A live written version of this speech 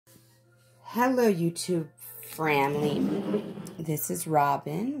Hello, YouTube family. This is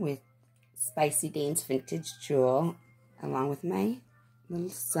Robin with Spicy Dane's Vintage Jewel, along with my little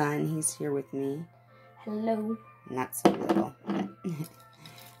son. He's here with me. Hello. Not so little.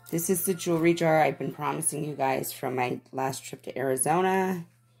 This is the jewelry jar I've been promising you guys from my last trip to Arizona.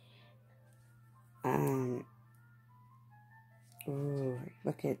 Ooh,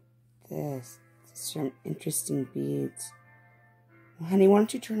 look at this. Some interesting beads. Well, honey, why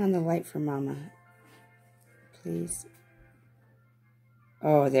don't you turn on the light for Mama, please?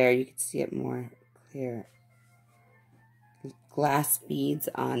 Oh, there, you can see it more clear. Glass beads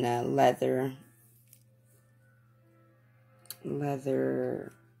on a leather with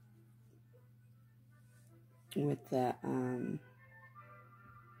the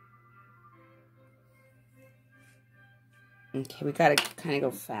okay, we gotta kind of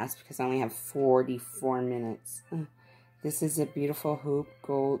go fast because I only have 44 minutes. This is a beautiful hoop,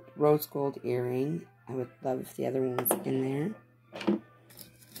 rose gold earring. I would love if the other one was in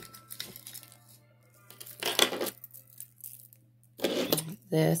there.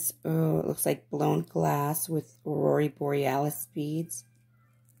 This, oh, it looks like blown glass with Aurora Borealis beads.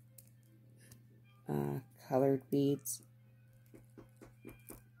 Colored beads.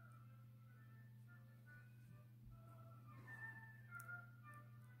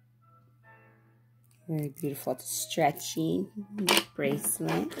 Very beautiful. It's a stretchy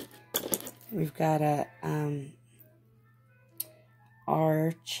bracelet. We've got a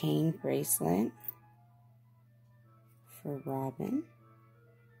R chain bracelet for Robin.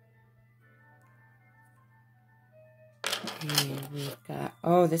 And we've got,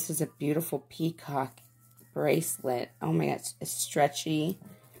 oh, this is a beautiful peacock bracelet. Oh my God, it's stretchy.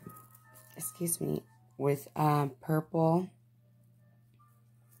 Excuse me, with purple.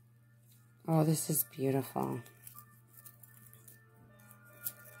 Oh, this is beautiful.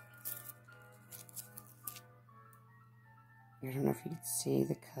 I don't know if you can see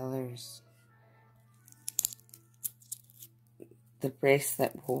the colors. The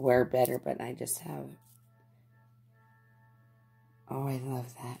bracelet will wear better, but I just have... Oh, I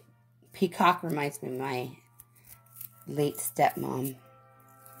love that. Peacock reminds me of my late stepmom,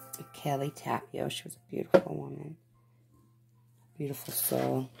 Kelly Tapio. She was a beautiful woman. Beautiful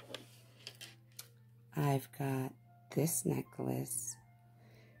soul. I've got this necklace.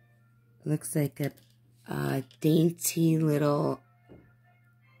 It looks like a dainty little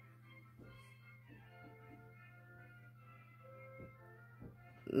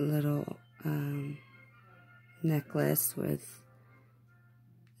necklace with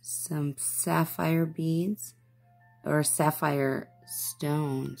some sapphire beads or sapphire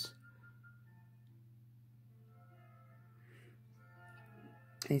stones.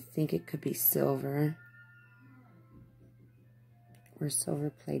 I think it could be silver or silver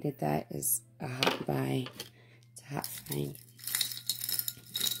plated. That is a hot buy. It's a hot find.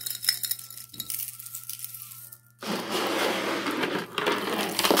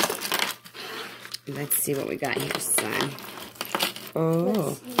 Let's see what we got here, son.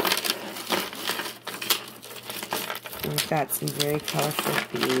 Oh, we've got some very colorful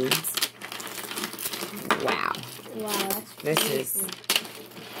beads. Wow. Wow, that's this beautiful. is,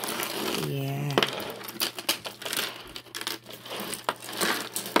 yeah.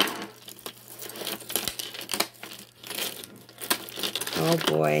 Oh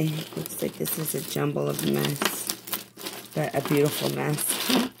boy, looks like this is a jumble of mess, but a beautiful mess.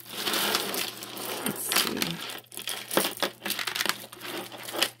 Let's see.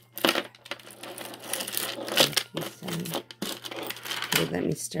 Okay, let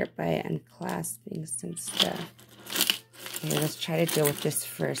me start by unclasping some stuff. Okay, let's try to deal with this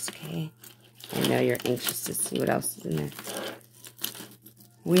first, okay? I know you're anxious to see what else is in there.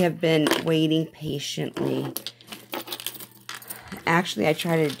 We have been waiting patiently. Actually, I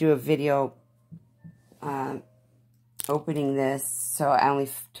tried to do a video opening this, so I only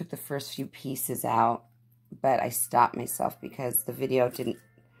took the first few pieces out, but I stopped myself because the video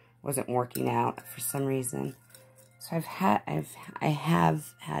wasn't working out for some reason. So I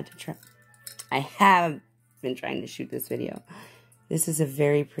have been trying to shoot this video. This is a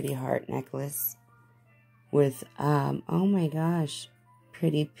very pretty heart necklace with oh my gosh,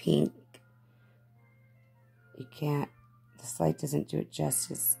 pretty pink. You can't, this light doesn't do it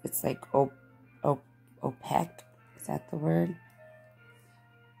justice. It's like opaque. Is that the word?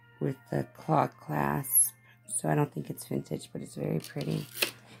 With the claw clasp. So I don't think it's vintage, but it's very pretty.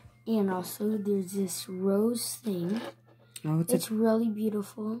 And also, there's this rose thing. Oh, it's really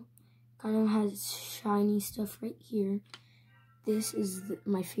beautiful. Kind of has shiny stuff right here. This is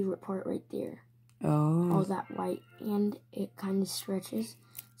my favorite part right there. Oh. All that white. And it kind of stretches.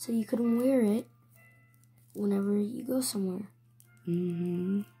 so you can wear it whenever you go somewhere.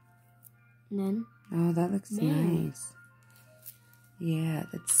 Mm-hmm. And then, oh, that looks nice. Yeah,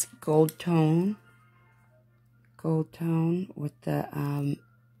 that's gold tone. Gold tone with the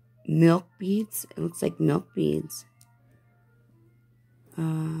milk beads. It looks like milk beads.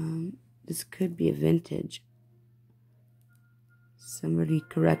 This could be a vintage. Somebody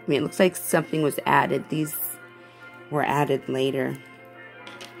correct me. It looks like something was added. These were added later.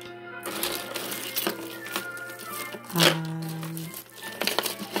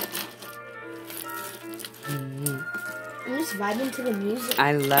 I'm just vibing to the music.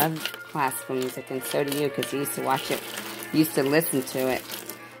 I love classical music, and so do you, because you used to watch it, you used to listen to it.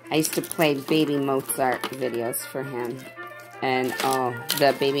 I used to play Baby Mozart videos for him. And, oh,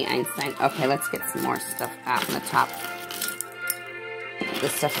 the Baby Einstein. Okay, let's get some more stuff out on the top.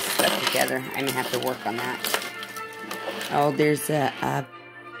 This stuff is stuck together. I may have to work on that. Oh, there's a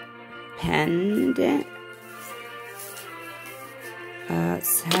pendant. It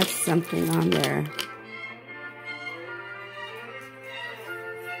has something on there.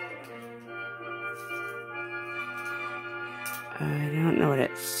 I don't know what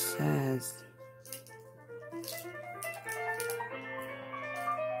it says.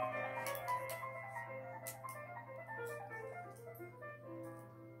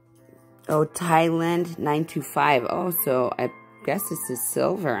 Oh, Thailand 925. Oh, so I guess this is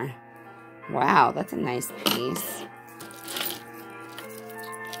silver. Wow, that's a nice piece.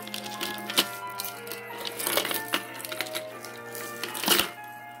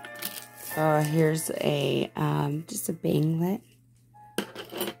 Oh, here's a just a banglet.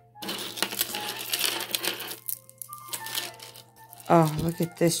 Oh, look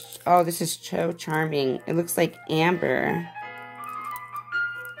at this. Oh, this is so charming. It looks like amber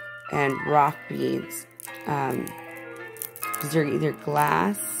and rock beads. These are either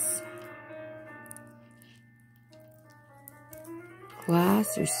glass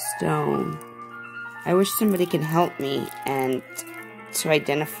or stone. I wish somebody could help me and to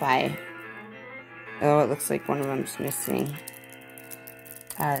identify. Oh, it looks like one of them's missing.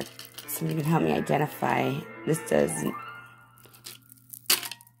 Somebody can help me identify. This doesn't.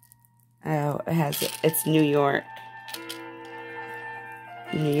 Oh, it's New York.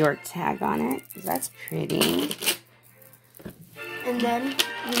 New York tag on it. That's pretty. And then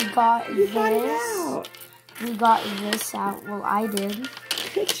we got this. Out. We got this out. Well, I did.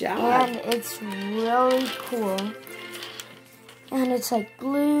 Good job. And it's really cool. And it's like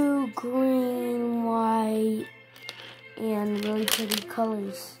blue, green, white, and really pretty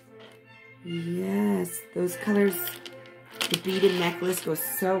colors. Yes, those colors, the beaded necklace goes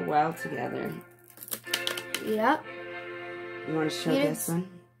so well together. Yep. You want to show this one?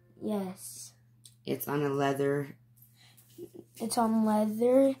 Yes. It's on a leather. It's on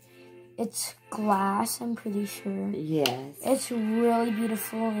leather. It's glass, I'm pretty sure. Yes. It's really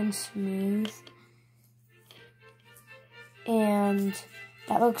beautiful and smooth. And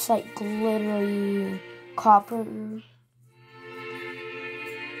that looks like glittery copper.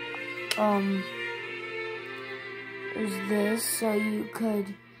 There's this, so you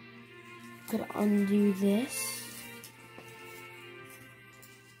could undo this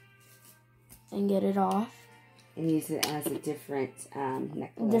and get it off. And use it as a different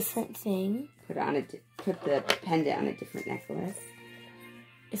necklace. Different thing. Put the pendant on a different necklace.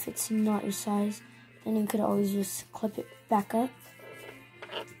 If it's not your size, then you could always just clip it back up.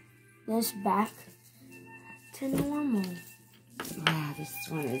 This back to normal. Wow, this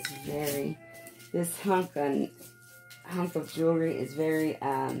one is very. This hunk of jewelry is very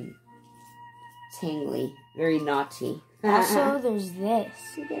tingly, very naughty. Also, there's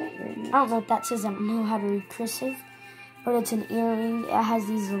this. You get it? Very nice. I don't know what that says. I don't know how to read cursive, but it's an earring. It has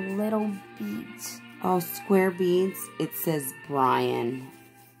these little beads. Oh, square beads. It says Brian.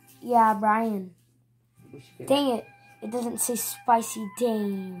 Yeah, Brian. Dang it. It doesn't say Spicy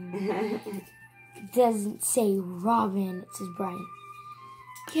Dame. It doesn't say Robin. It says Brian.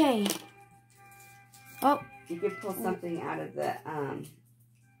 Okay. Oh. You could pull something out of the,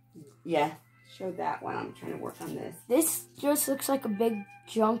 yeah. Show that one. I'm trying to work on this. This just looks like a big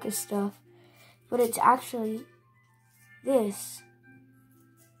chunk of stuff, but it's actually this.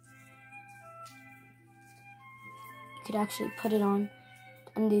 You could actually put it on,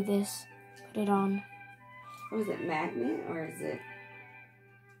 undo this, put it on. Oh, is it magnet or is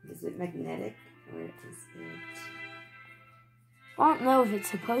it magnetic or is it? I don't know if it's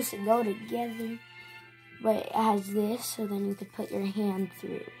supposed to go together, but it has this, so then you could put your hand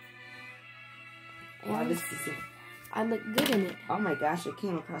through. Wow, this is I look good in it. Oh my gosh, I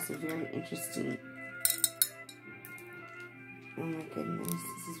came across a very interesting Oh my goodness,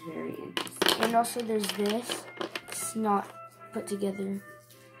 this is very interesting. And also there's this. It's not put together.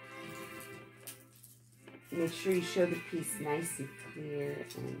 Make sure you show the piece nice and clear.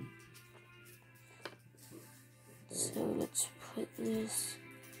 And so let's put this.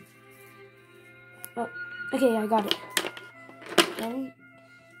 Oh, okay, I got it. Then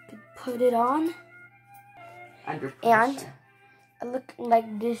put it on. Under pressure. And it looked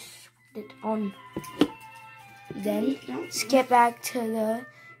like this with it on. Then skip back to the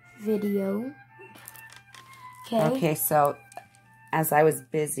video. Okay, so as I was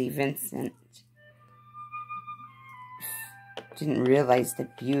busy, Vincent didn't realize the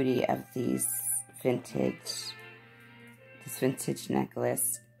beauty of this vintage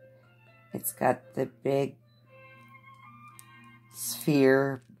necklace. It's got the big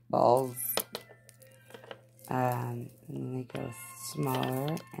sphere balls, and then they go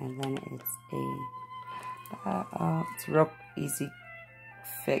smaller, and then it's a real easy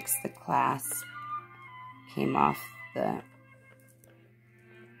fix. The clasp came off,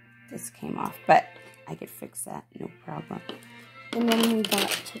 this came off, but I could fix that, no problem. And then we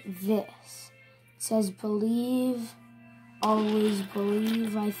got this. It says believe, always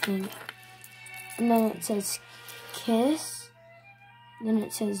believe, I think. And then it says kiss. Then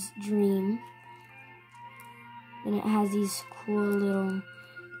it says dream. Then it has these cool little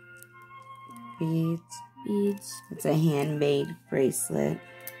beads. It's a handmade bracelet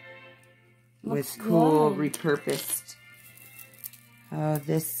with cool repurposed. Oh,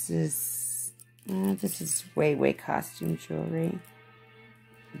 this is way costume jewelry.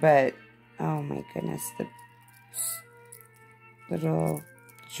 But oh my goodness, the little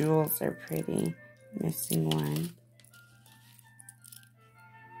jewels are pretty. Missing one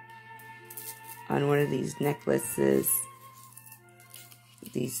on one of these necklaces.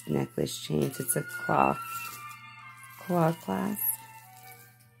 These necklace chains. It's a claw clasp.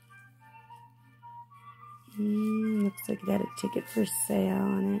 Looks like it had a ticket for sale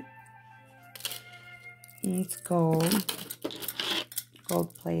on it. It's gold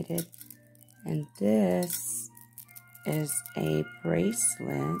plated. And this is a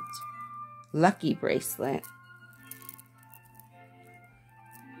bracelet, lucky bracelet.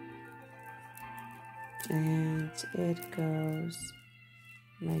 And it goes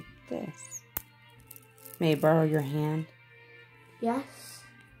like this. May I borrow your hand? Yes.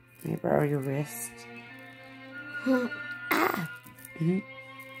 May I borrow your wrist? Thank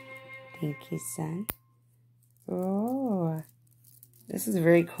you, son. Oh, this is a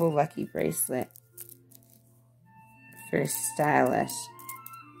very cool lucky bracelet. Very stylish.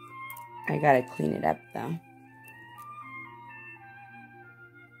 I gotta clean it up though.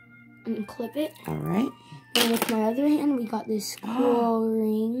 And clip it. Alright. And with my other hand, we got this cool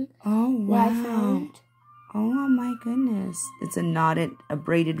ring. Oh, wow. That I found. Oh my goodness. It's a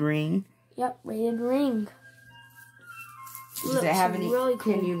braided ring. Yep, braided ring. Does it have any, really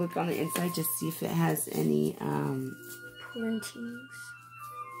cool. Can you look on the inside to see if it has any, printings?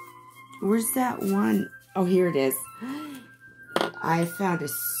 Where's that one? Oh, here it is. I found a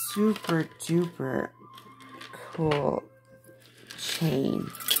super duper cool chain.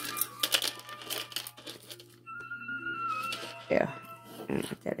 Yeah, I don't know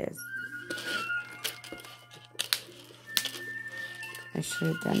what that is. I should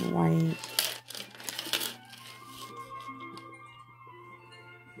have done white.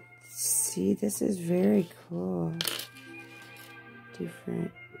 See, this is very cool.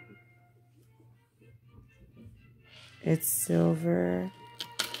 Different. It's silver.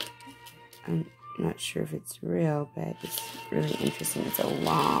 I'm not sure if it's real, but it's really interesting. It's a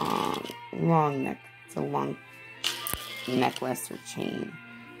long neck. It's a long necklace or chain.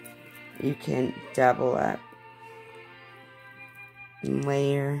 You can double up and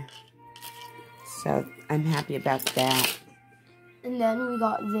layer. So I'm happy about that. And then we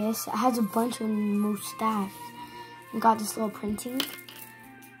got this. It has a bunch of mustache. We got this little printing.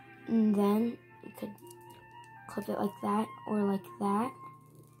 And then you could clip it like that or like that.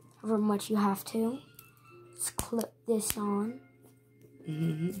 However much you have to. Just clip this on.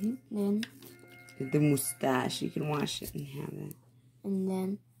 Then the mustache, you can wash it and have it. And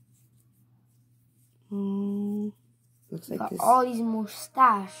then looks like got this. all these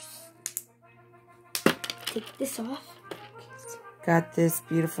mustaches. Take this off. Got this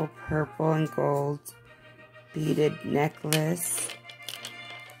beautiful purple and gold beaded necklace.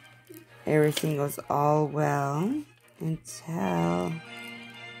 Everything goes all well until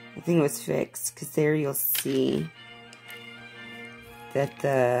I think it was fixed, because there you'll see that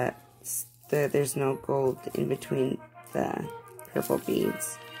there's no gold in between the purple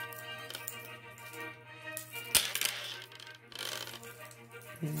beads.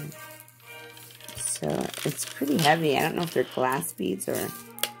 good. So it's pretty heavy. I don't know if they're glass beads or...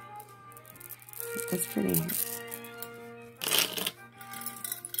 That's pretty...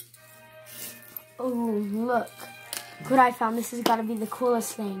 Oh, look. What I found. This has got to be the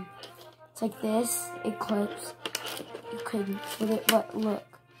coolest thing. It's like this. It clips. You couldn't flip it, but look.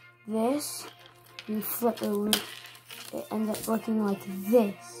 This, you flip it, it ends up looking like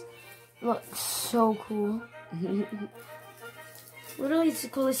this. It looks so cool. Literally, it's the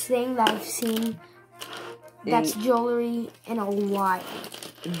coolest thing that I've seen that's jewelry in a while.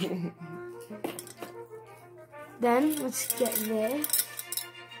 Then, let's get this.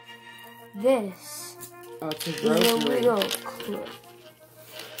 This is a real clip.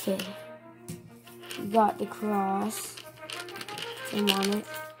 Okay. We got the cross. Same on it.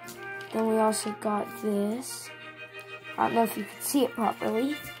 Then we also got this. I don't know if you could see it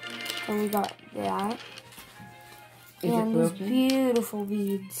properly. Then we got that. And these beautiful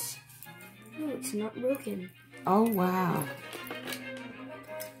beads. No, it's not broken. Oh, wow.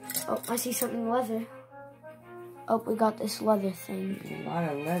 Oh, I see something leather. Oh, we got this leather thing. A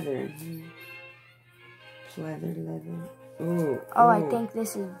lot of leather. Leather. Ooh. Oh, I think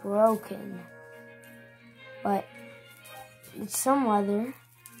this is broken. But it's some leather.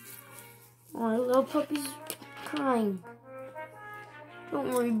 Oh, our little puppy's crying.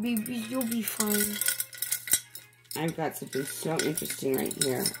 Don't worry, babies, you'll be fine. I've got something so interesting right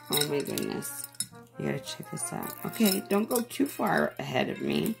here. Oh my goodness. You gotta check this out. Okay, don't go too far ahead of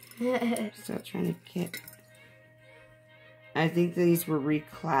me. Still trying to get... I think these were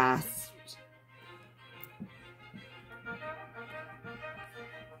reclasped.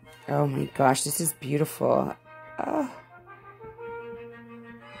 Oh my gosh, this is beautiful. Oh.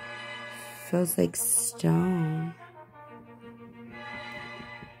 Feels like stone.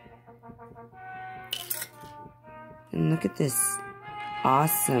 And look at this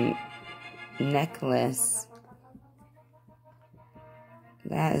awesome necklace.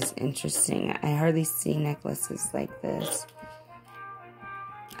 That is interesting. I hardly see necklaces like this.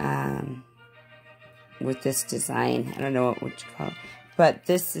 With this design. I don't know what you call it. But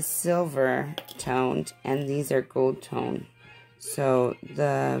this is silver toned and these are gold toned. So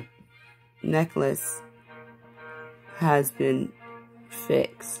the necklace has been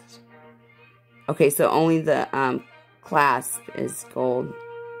fixed. Okay, so only the clasp is gold,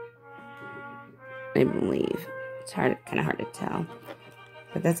 I believe. It's kind of hard to tell.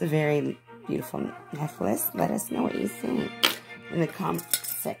 But that's a very beautiful necklace. Let us know what you think in the comment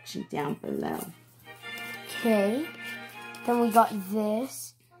section down below. Okay, then we got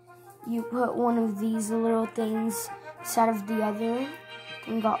this. You put one of these little things inside of the other.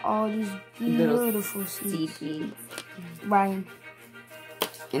 Then we got all these beautiful seed beads. Brian.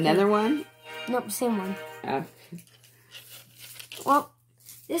 Another one? Nope, same one. Oh. Well,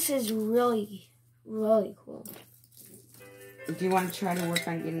 this is really, really cool. Do you want to try to work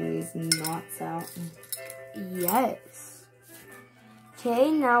on getting these knots out? Yes.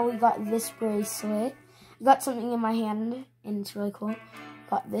 Okay, now we got this bracelet. I got something in my hand, and it's really cool.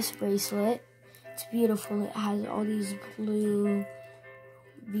 Got this bracelet. It's beautiful. It has all these blue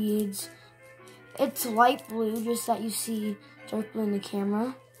beads. It's light blue, just that you see dark blue in the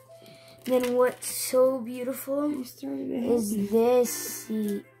camera. Then what's so beautiful is this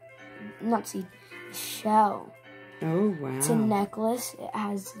shell. Oh, wow. It's a necklace. It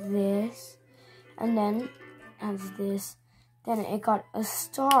has this, and then it has this. Then it got a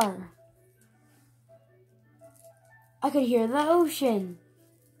star. I could hear the ocean.